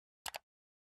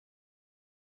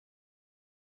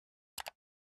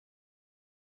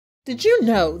Did you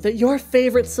know that your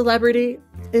favorite celebrity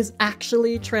is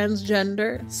actually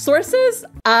transgender? Sources?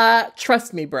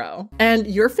 Trust me, bro. And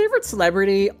your favorite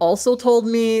celebrity also told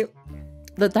me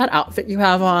that outfit you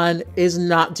have on is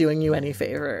not doing you any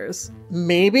favors.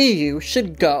 Maybe you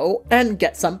should go and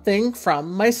get something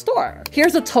from my store.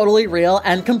 Here's a totally real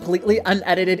and completely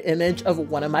unedited image of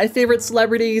one of my favorite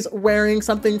celebrities wearing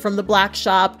something from the Blaque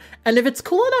shop, and if it's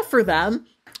cool enough for them,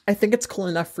 I think it's cool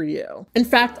enough for you. In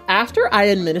fact, after I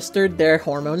administered their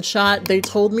hormone shot, they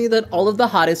told me that all of the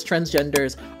hottest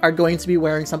transgenders are going to be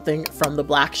wearing something from the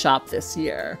Blaque shop this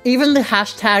year. Even the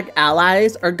hashtag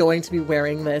allies are going to be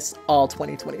wearing this all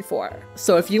 2024.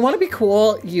 So if you want to be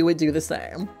cool, you would do the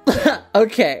same.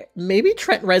 Okay, maybe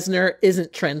Trent Reznor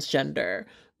isn't transgender,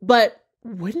 but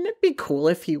wouldn't it be cool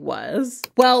if he was?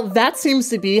 Well, that seems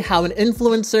to be how an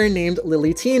influencer named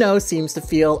Lily Tino seems to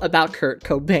feel about Kurt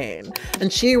Cobain.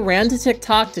 And she ran to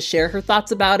TikTok to share her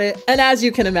thoughts about it. And as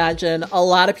you can imagine, a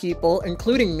lot of people,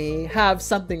 including me, have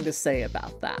something to say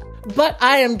about that. But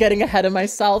I am getting ahead of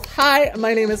myself. Hi,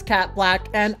 my name is katblaque,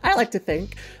 and I like to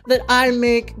think that I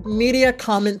make media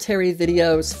commentary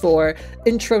videos for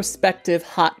introspective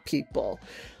hot people.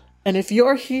 And if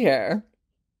you're here,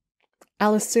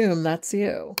 I'll assume that's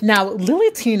you. Now, Lily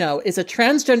Tino is a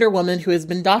transgender woman who has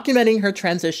been documenting her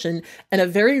transition in a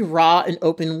very raw and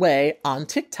open way on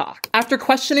TikTok. After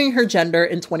questioning her gender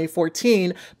in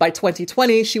 2014, by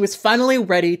 2020, she was finally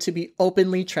ready to be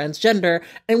openly transgender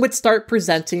and would start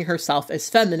presenting herself as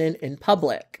feminine in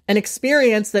public, an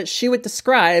experience that she would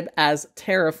describe as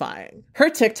terrifying. Her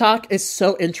TikTok is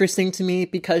so interesting to me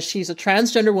because she's a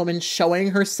transgender woman showing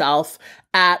herself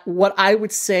at what I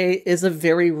would say is a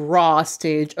very raw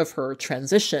stage of her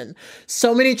transition.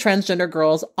 So many transgender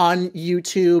girls on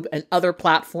YouTube and other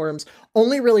platforms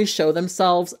only really show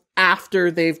themselves after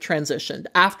they've transitioned,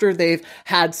 after they've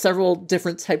had several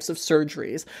different types of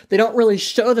surgeries. They don't really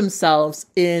show themselves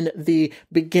in the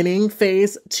beginning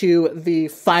phase to the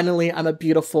finally I'm a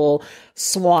beautiful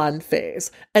swan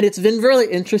phase. And it's been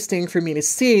really interesting for me to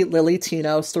see Lily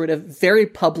Tino sort of very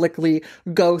publicly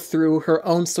go through her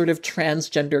own sort of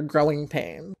transgender growing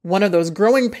pain. One of those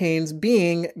growing pains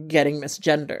being getting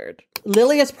misgendered.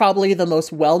 Lily is probably the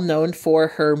most well-known for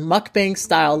her mukbang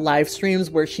style live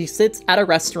streams where she sits at a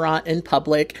restaurant in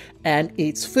public and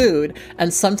eats food,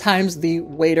 and sometimes the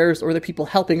waiters or the people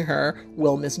helping her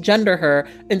will misgender her,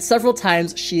 and several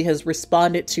times she has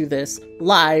responded to this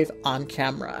live on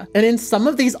camera. And in some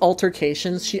of these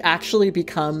altercations, she actually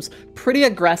becomes pretty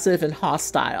aggressive and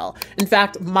hostile. In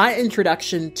fact, my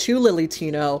introduction to Lily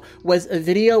Tino was a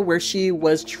video where she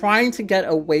was trying to get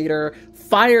a waiter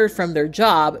fired from their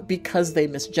job because they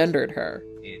misgendered her.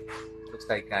 It looks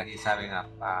like he's having a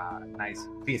nice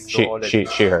feast. She,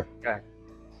 her. Okay.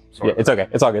 Yeah, it's okay.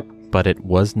 It's all good. But it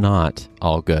was not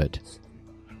all good.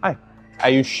 Hi. I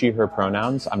use she, her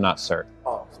pronouns. I'm not sir.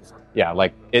 Oh, sorry. Yeah,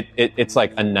 like it's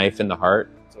like a knife in the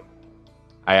heart.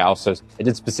 I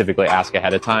did specifically ask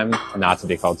ahead of time not to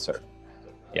be called sir.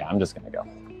 Yeah, I'm just gonna go.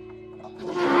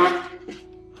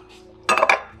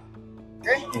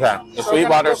 Okay. The sweet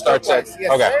water starts at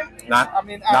yes, okay. Sir? Not. I'm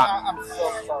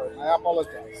so sorry. I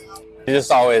apologize. It's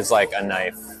just always like a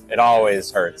knife. It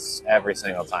always hurts every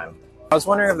single time. I was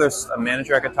wondering if there's a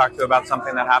manager I could talk to about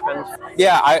something that happened.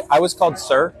 Yeah, I was called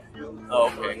sir.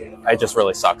 Oh, okay. It just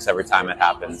really sucks every time it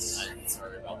happens.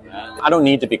 I don't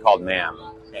need to be called ma'am.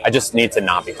 I just need to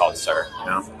not be called sir, you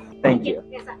know? Thank you.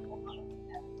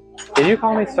 Did you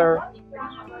call me sir?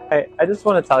 Hey, I just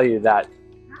want to tell you that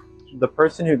the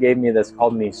person who gave me this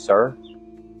called me sir.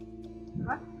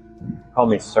 What? Called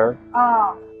me sir.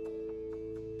 Oh.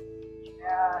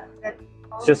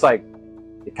 It's just like,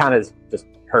 it kind of just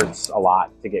hurts a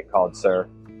lot to get called sir.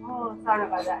 Oh, sorry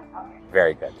about that. Okay.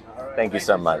 Very good. Thank you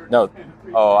so much. No,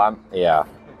 yeah.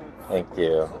 Thank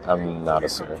you. I'm not a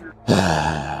sir.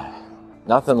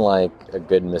 Nothing like a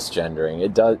good misgendering.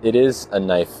 It is a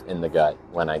knife in the gut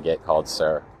when I get called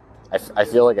sir. I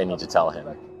feel like I need to tell him.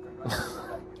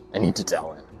 I need to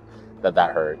tell him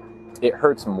that hurt. It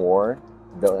hurts more,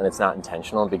 though, and it's not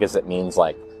intentional because it means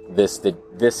like this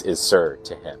is sir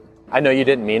to him. I know you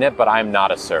didn't mean it, but I'm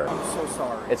not a sir. I'm so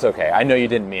sorry. It's okay. I know you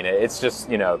didn't mean it. It's just,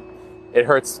 it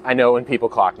hurts. I know when people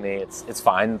clock me, it's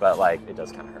fine, but like it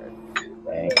does kind of hurt.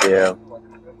 Thank you.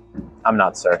 I'm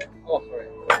not sir. Oh, sorry.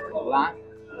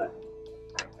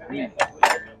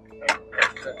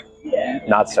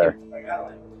 Not sir.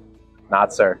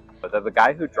 Not sir. But the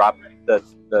guy who dropped the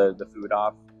food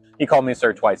off, he called me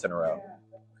sir twice in a row.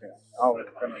 Okay. I'll let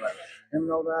him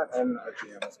know that and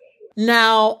GM as well.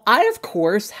 Now, I of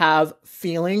course have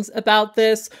feelings about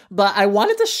this, but I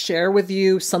wanted to share with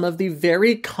you some of the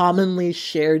very commonly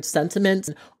shared sentiments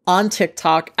on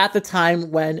TikTok at the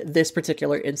time when this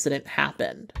particular incident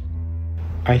happened.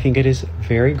 I think it is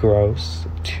very gross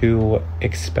to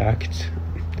expect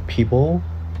people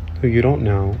who you don't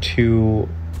know to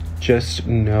just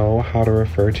know how to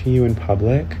refer to you in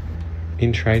public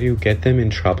and try to get them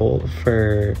in trouble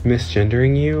for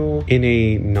misgendering you in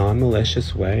a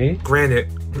non-malicious way. Granted,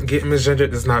 getting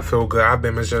misgendered does not feel good. I've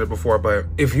been misgendered before, but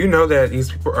if you know that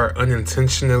these people are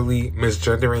unintentionally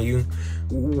misgendering you,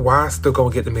 why still go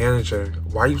get the manager?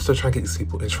 Why are you still trying to get these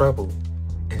people in trouble?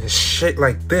 And it's shit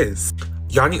like this.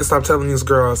 Y'all need to stop telling these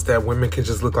girls that women can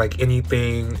just look like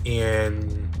anything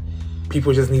and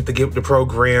people just need to get with the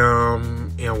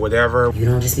program and whatever. You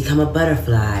don't just become a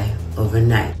butterfly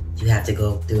overnight. You have to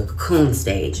go through a cocoon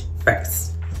stage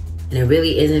first. And it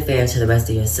really isn't fair to the rest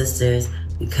of your sisters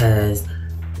because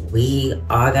we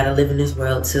all gotta live in this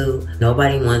world too.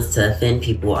 Nobody wants to offend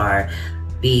people or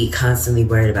be constantly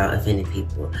worried about offending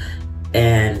people.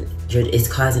 And it's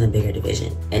causing a bigger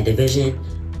division. And division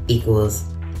equals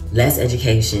less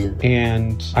education.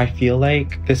 And I feel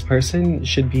like this person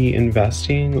should be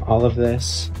investing all of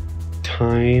this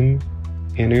time,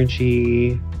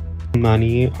 energy,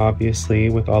 money, obviously,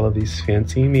 with all of these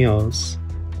fancy meals,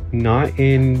 not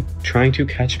in trying to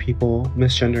catch people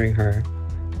misgendering her,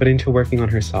 but into working on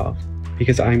herself.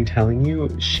 Because I'm telling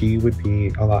you, she would be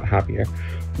a lot happier.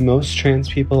 Most trans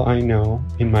people I know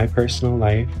in my personal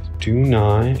life do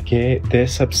not get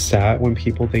this upset when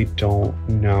people they don't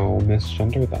know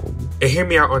misgender them. And hear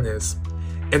me out on this.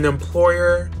 An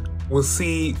employer will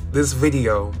see this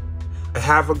video and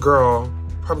have a girl,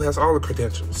 probably has all the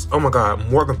credentials. Oh my God,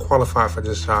 more than qualified for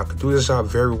this job, could do this job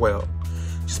very well.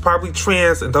 She's probably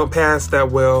trans and don't pass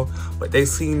that well, but they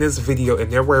seen this video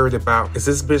and they're worried about, is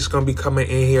this bitch gonna be coming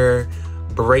in here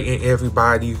berating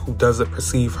everybody who doesn't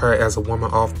perceive her as a woman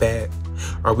off bad?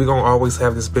 Are we gonna always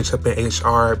have this bitch up in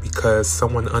HR because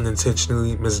someone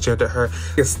unintentionally misgendered her?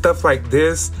 It's stuff like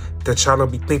this that y'all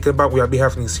don't be thinking about. Y'all be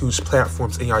having these huge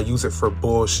platforms and y'all use it for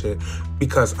bullshit.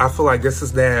 Because I feel like this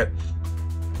is that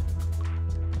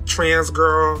trans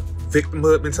girl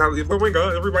victimhood mentality. Oh my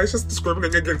God, everybody's just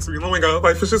discriminating against me. Oh my God,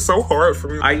 life is just so hard for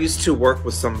me. I used to work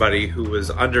with somebody who was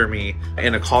under me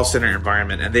in a call center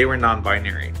environment, and they were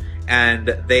non-binary. And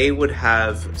they would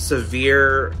have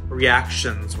severe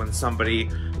reactions when somebody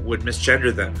would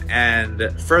misgender them.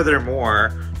 And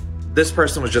furthermore, this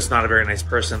person was just not a very nice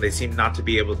person. They seemed not to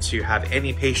be able to have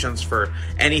any patience for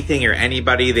anything or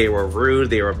anybody. They were rude,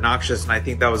 they were obnoxious, and I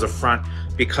think that was a front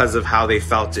because of how they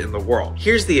felt in the world.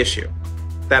 Here's the issue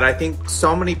that I think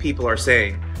so many people are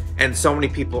saying, and so many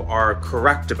people are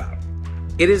correct about.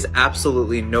 It is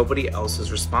absolutely nobody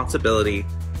else's responsibility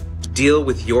to deal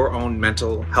with your own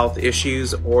mental health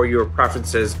issues or your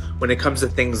preferences when it comes to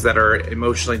things that are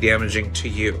emotionally damaging to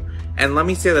you. And let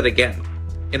me say that again,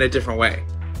 in a different way.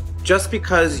 Just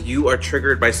because you are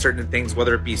triggered by certain things,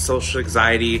 whether it be social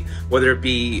anxiety, whether it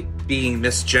be being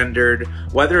misgendered,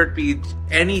 whether it be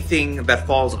anything that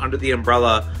falls under the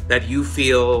umbrella that you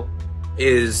feel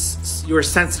is you're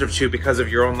sensitive to because of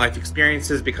your own life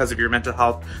experiences, because of your mental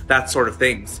health, that sort of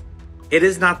things. It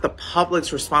is not the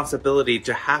public's responsibility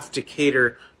to have to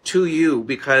cater to you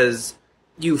because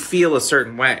you feel a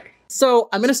certain way. So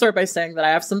I'm going to start by saying that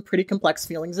I have some pretty complex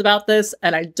feelings about this,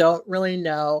 and I don't really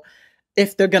know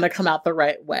if they're going to come out the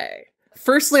right way.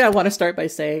 Firstly, I want to start by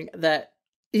saying that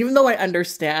even though I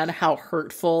understand how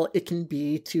hurtful it can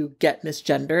be to get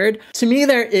misgendered, to me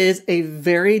there is a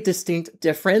very distinct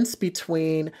difference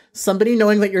between somebody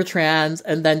knowing that you're trans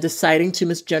and then deciding to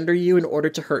misgender you in order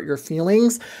to hurt your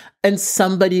feelings, and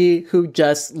somebody who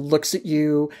just looks at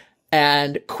you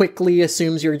and quickly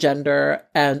assumes your gender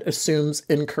and assumes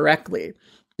incorrectly.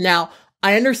 Now,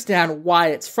 I understand why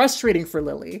it's frustrating for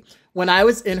Lily. When I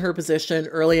was in her position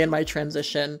early in my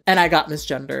transition and I got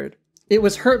misgendered, it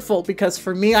was hurtful because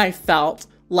for me, I felt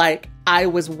like I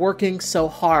was working so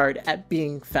hard at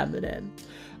being feminine.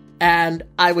 And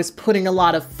I was putting a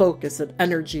lot of focus and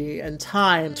energy and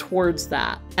time towards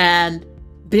that. And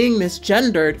being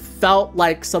misgendered felt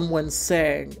like someone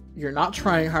saying, you're not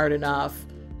trying hard enough,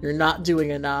 you're not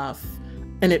doing enough.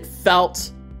 And it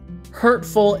felt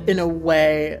hurtful in a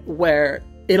way where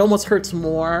it almost hurts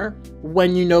more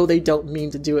when you know they don't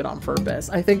mean to do it on purpose.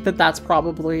 I think that that's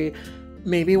probably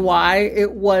maybe why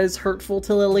it was hurtful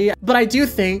to Lily. But I do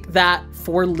think that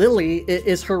for Lily, it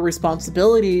is her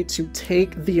responsibility to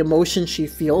take the emotion she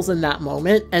feels in that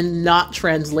moment and not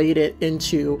translate it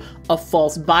into a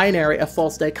false binary, a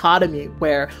false dichotomy,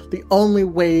 where the only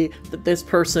way that this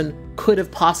person could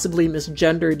have possibly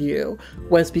misgendered you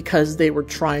was because they were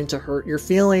trying to hurt your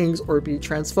feelings or be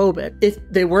transphobic. If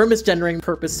they were misgendering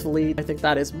purposefully, I think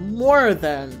that is more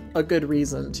than a good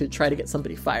reason to try to get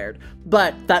somebody fired.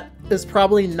 But that is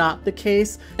probably not the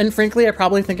case. And frankly, I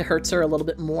probably think it hurts her a little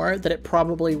bit more that it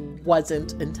probably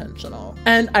wasn't intentional.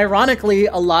 And ironically,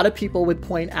 a lot of people would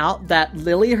point out that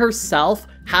Lily herself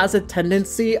has a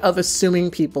tendency of assuming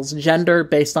people's gender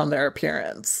based on their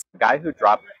appearance. The guy who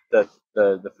dropped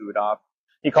the food off,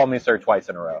 he called me sir twice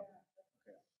in a row.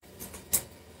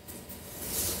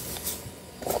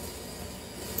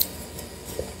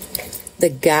 The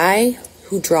guy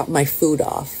who dropped my food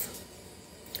off,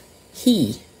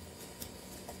 he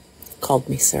called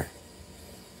me sir.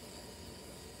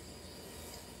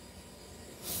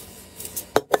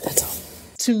 That's all.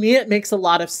 To me, it makes a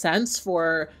lot of sense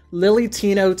for Lily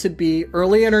Tino to be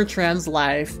early in her trans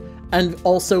life and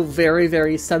also very,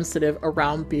 very sensitive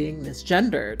around being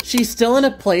misgendered. She's still in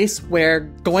a place where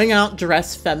going out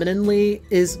dressed femininely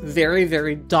is very,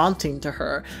 very daunting to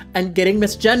her. And getting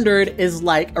misgendered is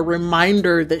like a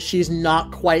reminder that she's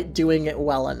not quite doing it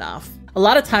well enough. A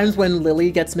lot of times when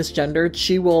Lily gets misgendered,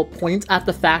 she will point at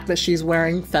the fact that she's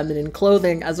wearing feminine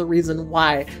clothing as a reason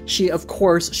why she, of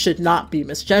course, should not be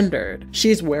misgendered.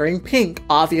 She's wearing pink.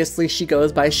 Obviously, she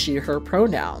goes by she, her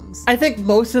pronouns. I think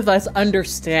most of us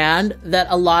understand that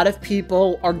a lot of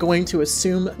people are going to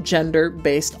assume gender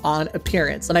based on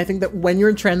appearance. And I think that when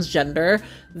you're transgender,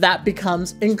 that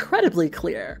becomes incredibly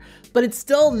clear. But it's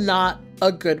still not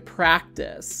a good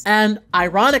practice. And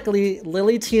ironically,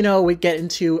 Lily Tino would get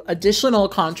into additional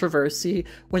controversy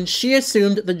when she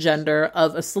assumed the gender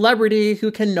of a celebrity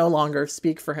who can no longer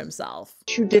speak for himself.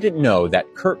 You didn't know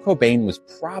that Kurt Cobain was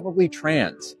probably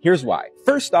trans. Here's why.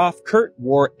 First off, Kurt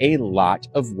wore a lot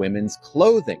of women's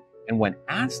clothing. And when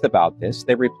asked about this,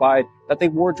 they replied that they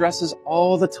wore dresses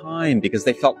all the time because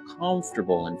they felt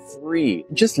comfortable and free.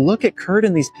 Just look at Kurt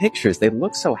in these pictures. They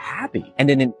look so happy. And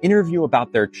in an interview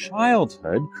about their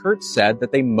childhood, Kurt said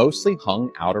that they mostly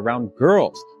hung out around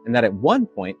girls and that at one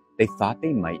point they thought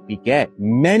they might be gay.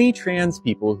 Many trans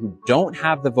people who don't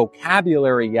have the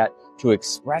vocabulary yet to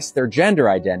express their gender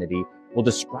identity will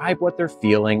describe what they're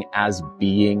feeling as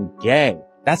being gay.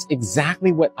 That's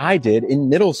exactly what I did in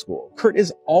middle school. Kurt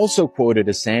is also quoted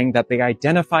as saying that they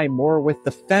identify more with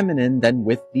the feminine than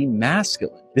with the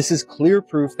masculine. This is clear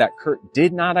proof that Kurt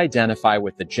did not identify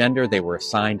with the gender they were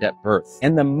assigned at birth.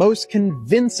 And the most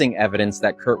convincing evidence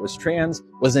that Kurt was trans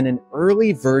was in an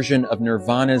early version of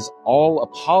Nirvana's All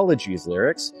Apologies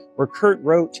lyrics, where Kurt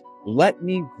wrote, "Let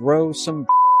me grow some."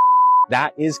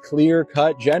 That is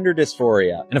clear-cut gender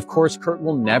dysphoria. And of course, Kurt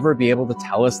will never be able to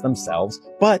tell us themselves,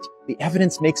 but the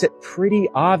evidence makes it pretty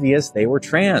obvious they were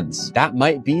trans. That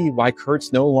might be why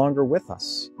Kurt's no longer with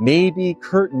us. Maybe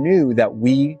Kurt knew that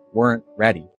we weren't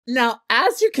ready. Now,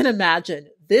 as you can imagine,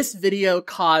 this video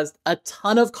caused a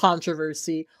ton of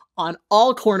controversy on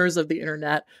all corners of the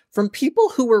internet from people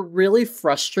who were really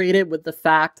frustrated with the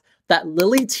fact that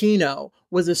Lily Tino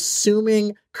was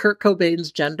assuming Kurt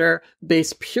Cobain's gender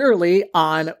based purely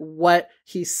on what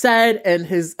he said and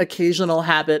his occasional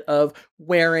habit of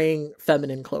wearing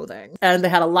feminine clothing. And they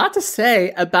had a lot to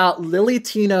say about Lily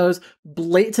Tino's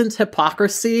blatant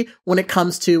hypocrisy when it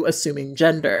comes to assuming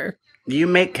gender. You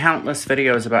make countless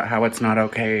videos about how it's not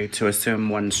okay to assume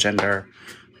one's gender,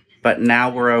 but now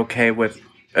we're okay with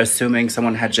assuming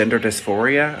someone had gender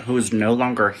dysphoria who's no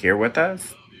longer here with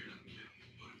us?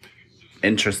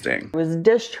 Interesting. Was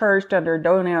discharged under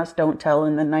Don't Ask, Don't Tell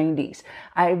in the 90s.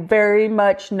 I very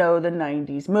much know the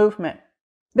 90s movement.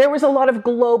 There was a lot of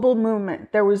global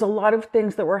movement. There was a lot of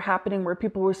things that were happening where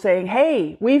people were saying,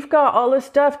 hey, we've got all this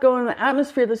stuff going in the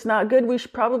atmosphere that's not good. We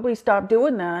should probably stop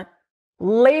doing that.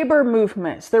 Labor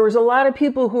movements. There was a lot of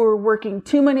people who were working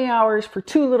too many hours for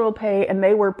too little pay, and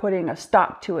they were putting a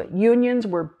stop to it. Unions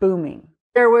were booming.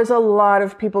 There was a lot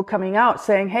of people coming out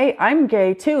saying, hey, I'm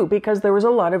gay too, because there was a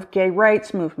lot of gay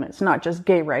rights movements, not just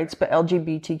gay rights, but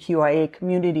LGBTQIA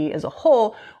community as a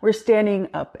whole were standing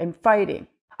up and fighting.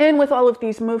 And with all of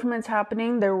these movements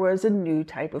happening, there was a new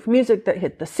type of music that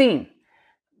hit the scene.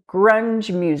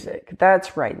 Grunge music.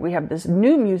 That's right. We have this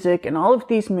new music and all of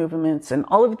these movements and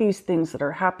all of these things that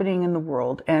are happening in the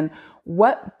world. And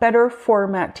what better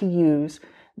format to use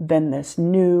than this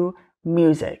new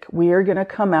music? We are going to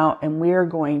come out and we are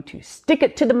going to stick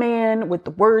it to the man with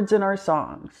the words in our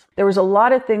songs. There was a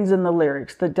lot of things in the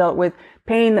lyrics that dealt with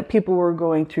pain that people were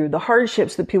going through, the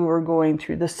hardships that people were going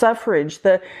through, the suffrage,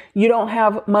 you don't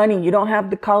have money, you don't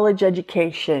have the college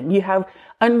education, you have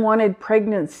unwanted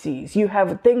pregnancies. You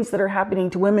have things that are happening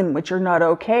to women which are not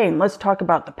okay. And let's talk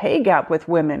about the pay gap with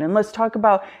women. And let's talk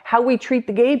about how we treat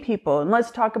the gay people. And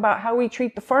let's talk about how we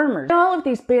treat the farmers. And all of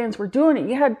these bands were doing it.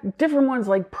 You had different ones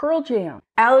like Pearl Jam,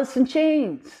 Alice in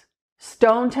Chains,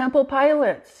 Stone Temple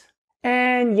Pilots,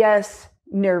 and yes,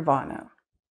 Nirvana.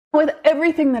 With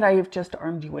everything that I have just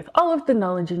armed you with, all of the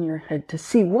knowledge in your head to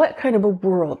see what kind of a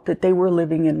world that they were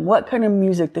living in, what kind of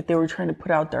music that they were trying to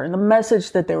put out there, and the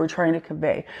message that they were trying to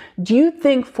convey, do you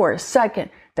think for a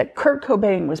second that Kurt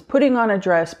Cobain was putting on a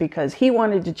dress because he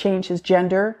wanted to change his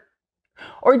gender?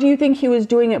 Or do you think he was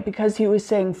doing it because he was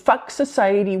saying, fuck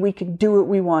society, we can do what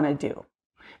we want to do?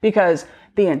 Because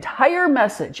the entire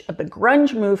message of the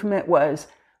grunge movement was,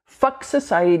 fuck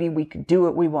society, we can do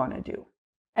what we want to do.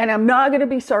 And I'm not going to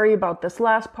be sorry about this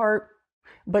last part,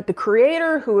 but the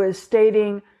creator who is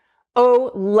stating, oh,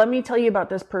 let me tell you about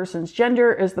this person's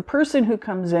gender, is the person who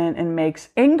comes in and makes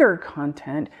anger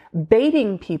content,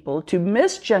 baiting people to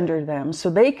misgender them so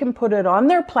they can put it on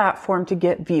their platform to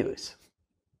get views.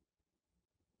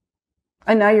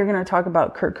 And now you're going to talk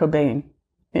about Kurt Cobain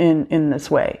in this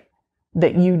way,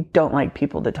 that you don't like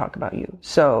people that talk about you.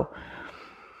 So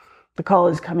the call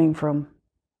is coming from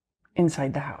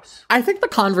inside the house. I think the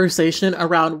conversation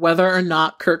around whether or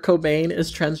not Kurt Cobain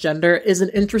is transgender is an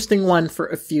interesting one for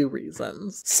a few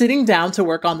reasons. Sitting down to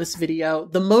work on this video,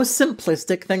 the most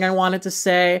simplistic thing I wanted to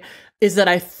say is that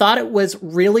I thought it was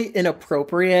really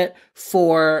inappropriate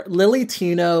for Lily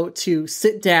Tino to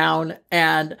sit down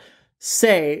and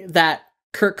say that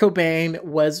Kurt Cobain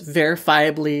was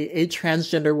verifiably a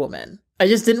transgender woman. I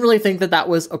just didn't really think that that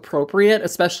was appropriate,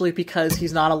 especially because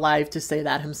he's not alive to say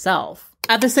that himself.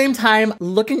 At the same time,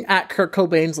 looking at Kurt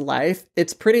Cobain's life,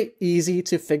 it's pretty easy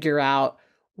to figure out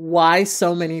why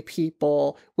so many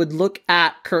people would look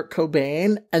at Kurt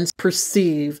Cobain and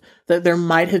perceive that there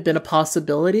might have been a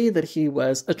possibility that he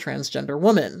was a transgender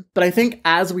woman. But I think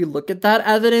as we look at that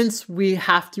evidence, we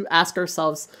have to ask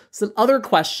ourselves some other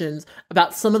questions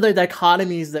about some of the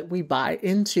dichotomies that we buy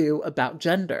into about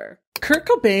gender. Kurt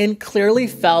Cobain clearly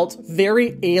felt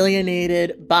very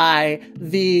alienated by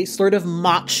the sort of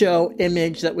macho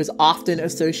image that was often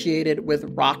associated with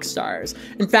rock stars.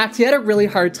 In fact, he had a really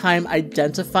hard time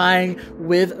identifying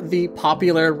with the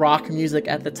popular rock music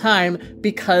at the time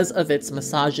because of its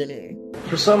misogyny.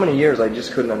 For so many years, I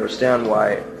just couldn't understand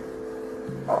why,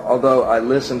 although I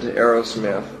listened to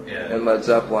Aerosmith and Led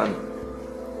Zeppelin,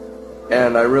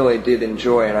 and I really did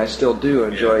enjoy, and I still do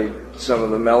enjoy some of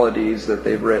the melodies that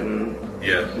they've written,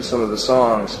 some of the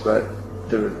songs, but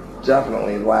they're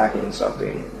definitely lacking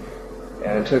something.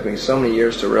 And it took me so many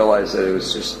years to realize that it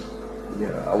was just,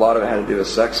 a lot of it had to do with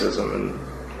sexism and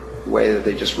the way that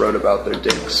they just wrote about their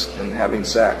dicks and having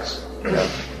sex,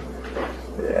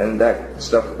 and that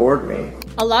stuff bored me.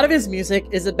 A lot of his music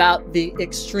is about the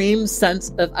extreme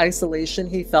sense of isolation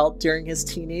he felt during his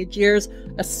teenage years,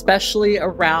 especially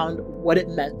around what it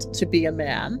meant to be a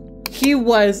man. He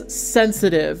was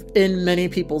sensitive in many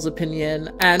people's opinion,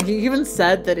 and he even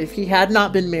said that if he had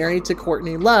not been married to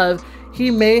Courtney Love, he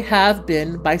may have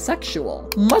been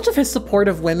bisexual. Much of his support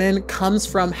of women comes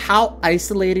from how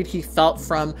isolated he felt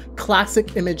from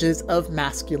classic images of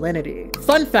masculinity.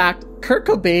 Fun fact, Kurt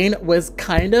Cobain was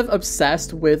kind of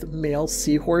obsessed with male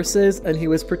seahorses, and he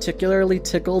was particularly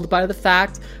tickled by the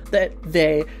fact that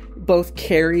they both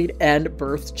carried and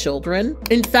birthed children.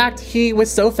 In fact, he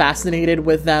was so fascinated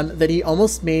with them that he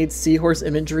almost made seahorse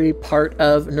imagery part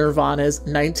of Nirvana's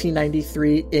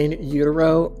 1993 In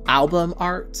Utero album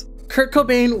art. Kurt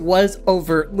Cobain was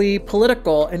overtly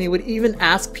political, and he would even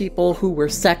ask people who were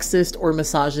sexist or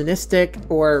misogynistic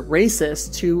or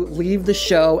racist to leave the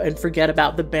show and forget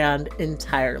about the band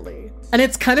entirely. And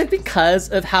it's kind of because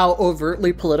of how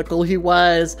overtly political he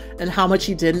was and how much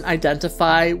he didn't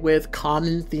identify with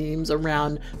common themes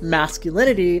around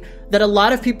masculinity that a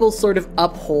lot of people sort of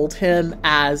uphold him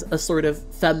as a sort of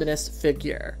feminist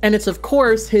figure. And it's of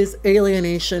course his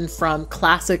alienation from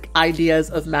classic ideas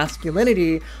of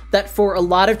masculinity that for a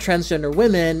lot of transgender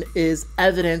women is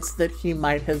evidence that he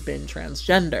might have been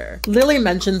transgender. Lily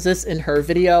mentions this in her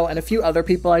video, and a few other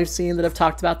people I've seen that have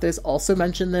talked about this also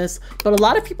mention this, but a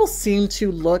lot of people seem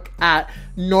to look at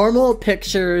normal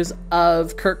pictures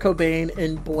of Kurt Cobain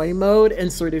in boy mode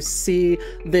and sort of see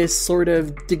this sort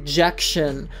of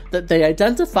dejection that they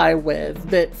identify with,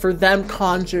 that for them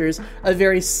conjures a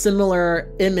very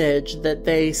similar image that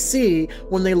they see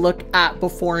when they look at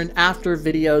before and after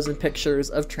videos and pictures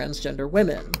of transgender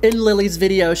women. In Lily's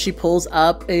video, she pulls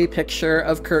up a picture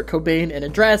of Kurt Cobain in a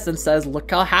dress and says,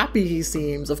 "Look how happy he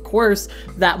seems. Of course,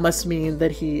 that must mean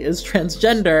that he is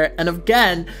transgender." And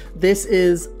again, this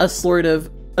is a sort of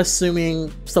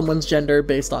assuming someone's gender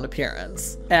based on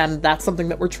appearance. And that's something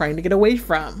that we're trying to get away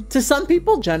from. To some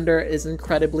people, gender is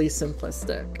incredibly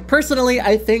simplistic. Personally,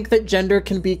 I think that gender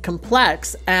can be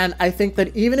complex, and I think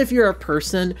that even if you're a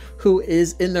person who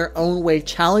is in their own way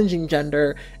challenging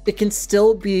gender, it can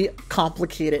still be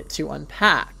complicated to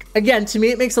unpack. Again, to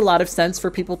me, it makes a lot of sense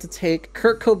for people to take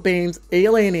Kurt Cobain's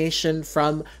alienation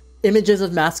from images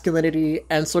of masculinity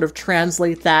and sort of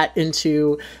translate that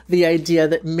into the idea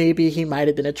that maybe he might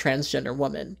have been a transgender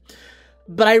woman.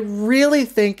 But I really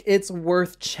think it's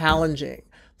worth challenging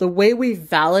the way we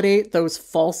validate those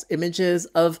false images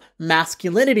of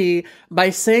masculinity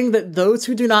by saying that those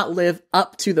who do not live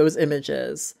up to those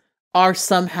images are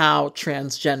somehow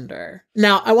transgender.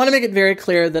 Now, I want to make it very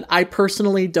clear that I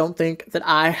personally don't think that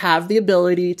I have the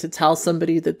ability to tell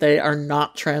somebody that they are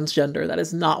not transgender. That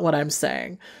is not what I'm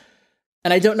saying.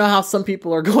 And I don't know how some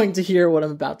people are going to hear what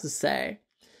I'm about to say,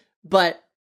 but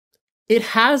it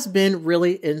has been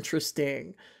really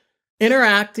interesting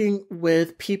interacting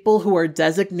with people who are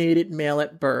designated male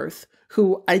at birth,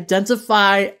 who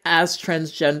identify as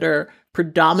transgender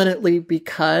predominantly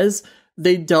because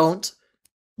they don't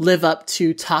live up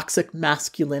to toxic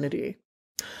masculinity.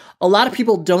 A lot of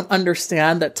people don't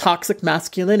understand that toxic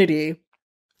masculinity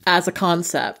as a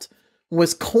concept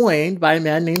was coined by a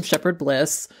man named Shepherd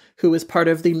Bliss, who was part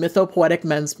of the mythopoetic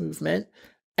men's movement.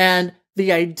 And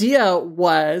the idea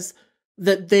was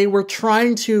that they were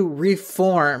trying to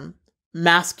reform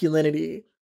masculinity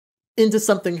into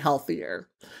something healthier.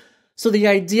 So the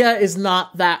idea is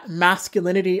not that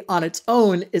masculinity on its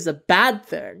own is a bad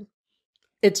thing.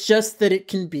 It's just that it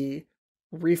can be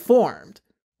reformed,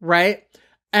 right?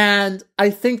 And I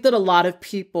think that a lot of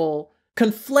people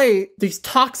conflate these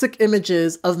toxic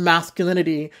images of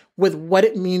masculinity with what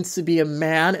it means to be a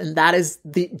man, and that is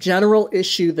the general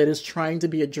issue that is trying to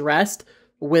be addressed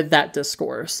with that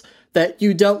discourse. That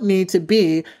you don't need to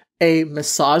be a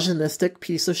misogynistic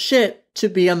piece of shit to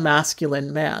be a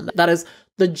masculine man. That is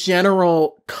the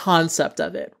general concept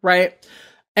of it, right?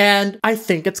 And I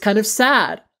think it's kind of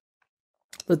sad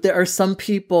that there are some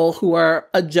people who are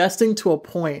adjusting to a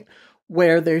point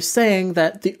where they're saying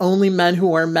that the only men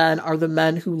who are men are the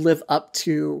men who live up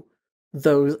to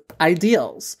those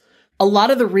ideals. A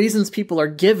lot of the reasons people are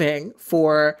giving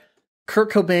for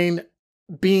Kurt Cobain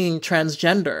being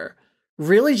transgender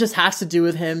really just has to do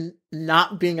with him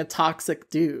not being a toxic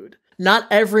dude. Not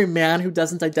every man who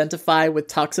doesn't identify with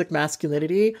toxic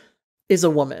masculinity is a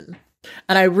woman.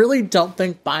 And I really don't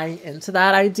think buying into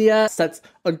that idea sets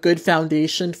a good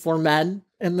foundation for men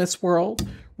in this world.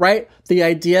 Right? The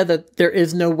idea that there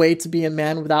is no way to be a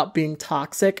man without being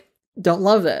toxic, don't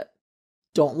love it.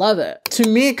 Don't love it. To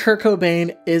me, Kurt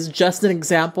Cobain is just an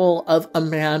example of a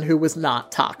man who was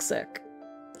not toxic.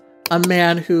 A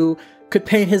man who could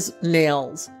paint his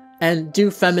nails and do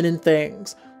feminine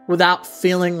things without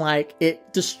feeling like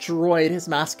it destroyed his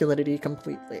masculinity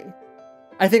completely.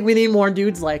 I think we need more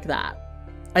dudes like that.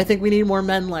 I think we need more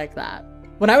men like that.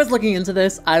 When I was looking into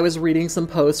this, I was reading some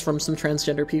posts from some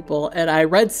transgender people, and I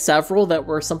read several that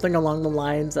were something along the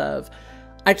lines of,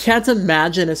 I can't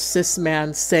imagine a cis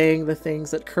man saying the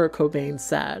things that Kurt Cobain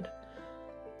said.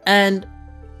 And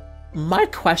my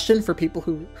question for people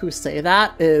who say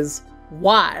that is,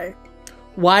 why?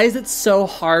 Why is it so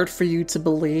hard for you to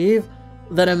believe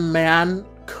that a man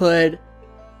could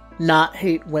not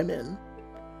hate women?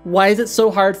 Why is it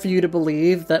so hard for you to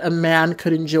believe that a man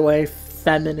could enjoy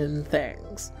feminine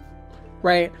things,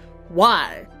 right?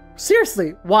 Why?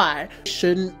 Seriously, why?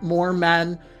 Shouldn't more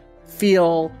men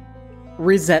feel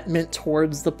resentment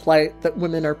towards the plight that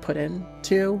women are put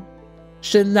into?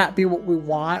 Shouldn't that be what we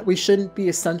want? We shouldn't be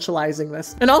essentializing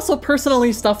this. And also,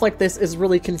 personally, stuff like this is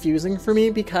really confusing for me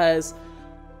because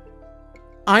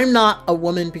I'm not a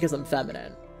woman because I'm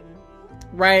feminine,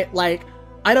 right? Like,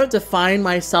 I don't define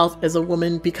myself as a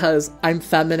woman because I'm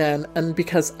feminine and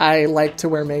because I like to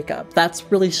wear makeup. That's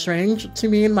really strange to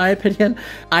me, in my opinion.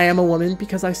 I am a woman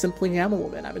because I simply am a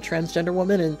woman. I'm a transgender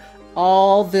woman, and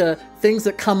all the things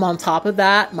that come on top of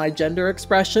that, my gender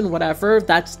expression, whatever,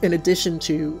 that's in addition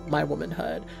to my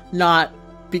womanhood, not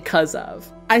because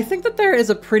of. I think that there is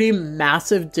a pretty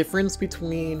massive difference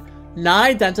between not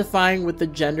identifying with the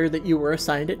gender that you were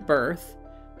assigned at birth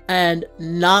and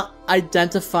not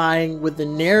identifying with the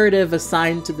narrative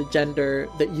assigned to the gender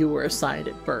that you were assigned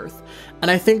at birth.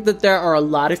 And I think that there are a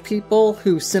lot of people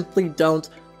who simply don't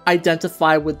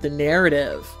identify with the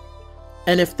narrative.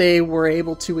 And if they were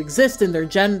able to exist in their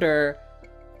gender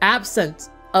absent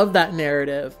of that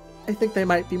narrative, I think they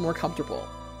might be more comfortable.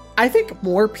 I think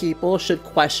more people should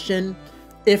question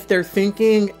if their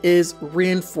thinking is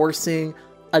reinforcing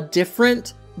a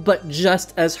different but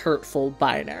just as hurtful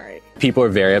binary. People are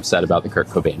very upset about the Kurt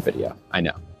Cobain video. I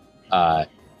know.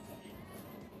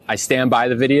 I stand by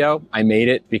the video. I made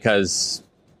it because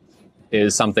it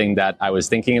is something that I was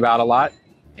thinking about a lot.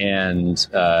 And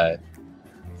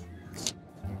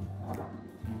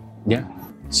yeah.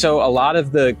 So a lot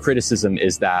of the criticism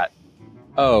is that,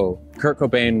 oh, Kurt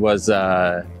Cobain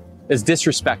is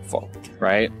disrespectful,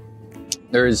 right?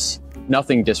 There's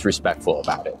nothing disrespectful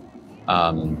about it.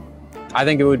 I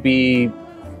think it would be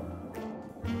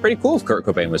pretty cool if Kurt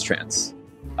Cobain was trans,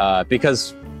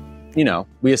 because, you know,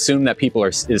 we assume that people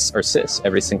are cis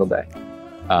every single day.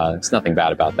 There's nothing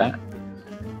bad about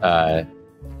that.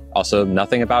 Also,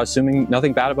 nothing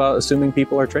bad about assuming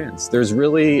people are trans. There's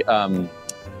really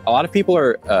a lot of people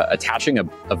are attaching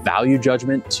a value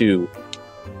judgment to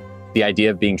the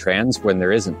idea of being trans when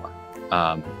there isn't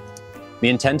one. The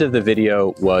intent of the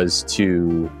video was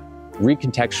to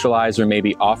recontextualize or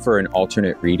maybe offer an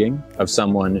alternate reading of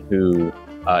someone who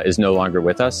is no longer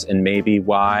with us, and maybe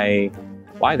why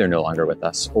they're no longer with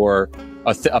us, or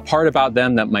a part about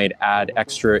them that might add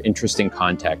extra interesting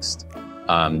context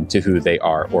to who they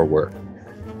are or were.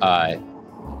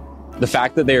 The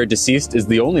fact that they are deceased is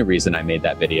the only reason I made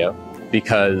that video,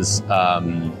 because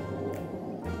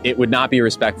it would not be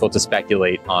respectful to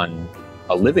speculate on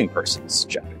a living person's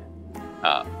gender,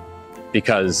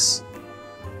 because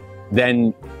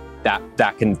then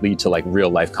that can lead to like real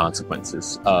life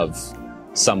consequences of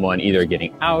someone either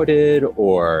getting outed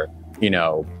or, you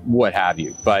know, what have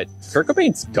you. But Kurt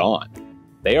Cobain's gone.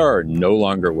 They are no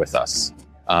longer with us.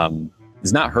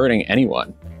 It's not hurting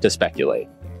anyone to speculate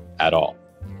at all.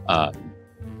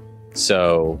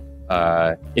 So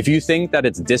if you think that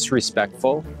it's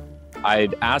disrespectful,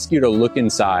 I'd ask you to look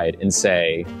inside and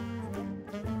say,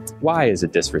 why is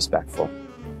it disrespectful?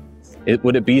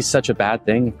 Would it be such a bad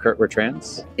thing if Kurt were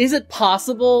trans? Is it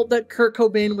possible that Kurt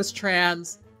Cobain was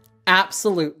trans?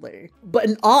 Absolutely. But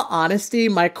in all honesty,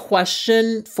 my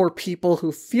question for people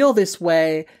who feel this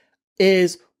way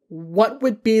is, what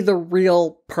would be the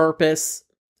real purpose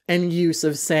and use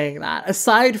of saying that?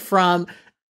 Aside from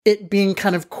it being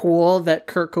kind of cool that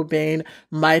Kurt Cobain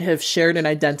might have shared an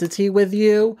identity with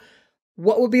you,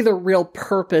 what would be the real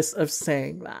purpose of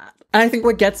saying that? And I think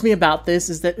what gets me about this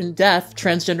is that in death,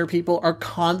 transgender people are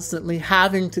constantly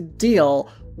having to deal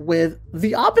with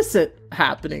the opposite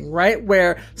happening, right?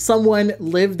 Where someone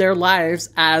lived their lives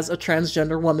as a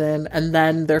transgender woman and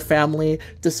then their family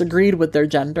disagreed with their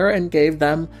gender and gave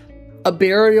them a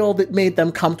burial that made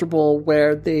them comfortable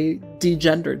where they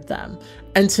degendered them.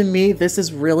 And to me, this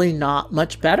is really not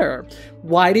much better.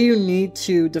 Why do you need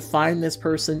to define this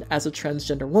person as a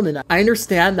transgender woman? I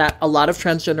understand that a lot of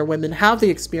transgender women have the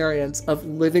experience of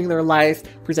living their life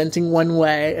presenting one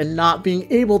way and not being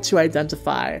able to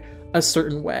identify a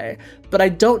certain way. But I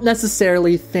don't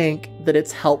necessarily think that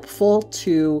it's helpful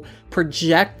to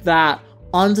project that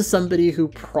onto somebody who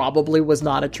probably was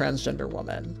not a transgender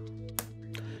woman.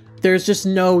 There's just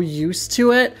no use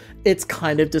to it. It's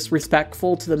kind of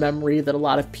disrespectful to the memory that a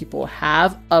lot of people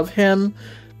have of him.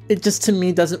 It just, to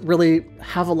me, doesn't really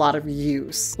have a lot of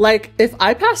use. Like, if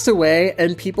I passed away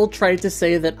and people tried to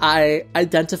say that I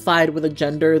identified with a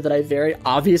gender that I very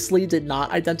obviously did not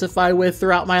identify with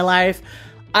throughout my life,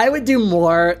 I would do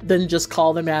more than just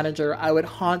call the manager. I would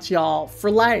haunt y'all for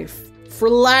life. For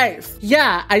life.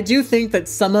 Yeah, I do think that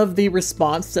some of the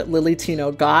response that Lily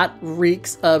Tino got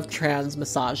reeks of trans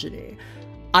misogyny.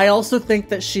 I also think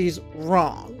that she's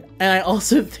wrong. And I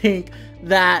also think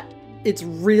that it's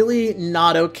really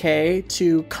not okay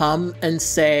to come and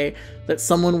say that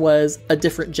someone was a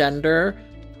different gender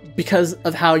because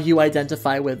of how you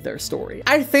identify with their story.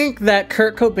 I think that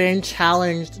Kurt Cobain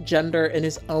challenged gender in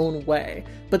his own way,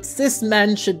 but cis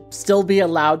men should still be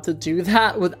allowed to do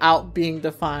that without being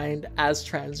defined as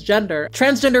transgender.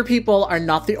 Transgender people are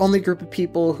not the only group of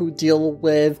people who deal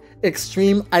with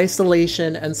extreme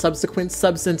isolation and subsequent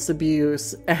substance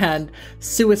abuse and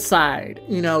suicide.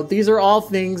 You know, these are all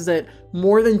things that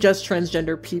more than just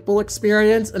transgender people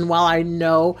experience. And while I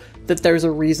know that there's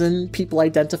a reason people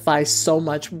identify so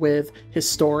much with his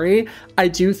story, I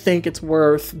do think it's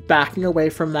worth backing away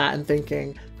from that and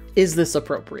thinking, is this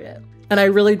appropriate? And I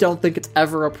really don't think it's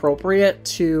ever appropriate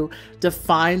to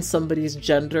define somebody's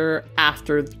gender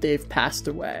after they've passed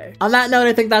away. On that note,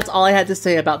 I think that's all I had to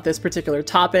say about this particular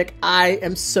topic. I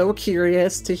am so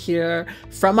curious to hear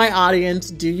from my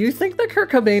audience. Do you think that Kurt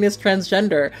Cobain is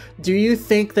transgender? Do you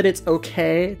think that it's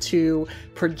okay to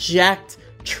project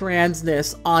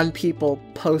transness on people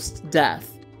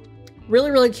post-death? Really,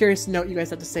 really curious to know what you guys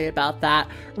have to say about that.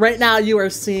 Right now, you are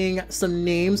seeing some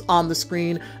names on the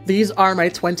screen. These are my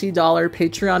 $20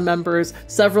 Patreon members.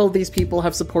 Several of these people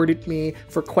have supported me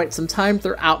for quite some time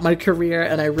throughout my career,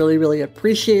 and I really, really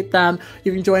appreciate them.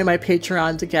 You can join my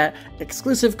Patreon to get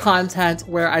exclusive content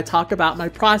where I talk about my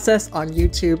process on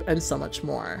YouTube and so much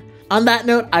more. On that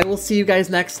note, I will see you guys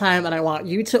next time, and I want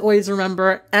you to always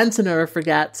remember and to never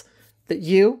forget that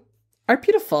you are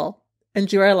beautiful and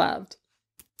you are loved.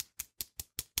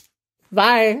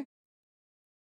 Bye.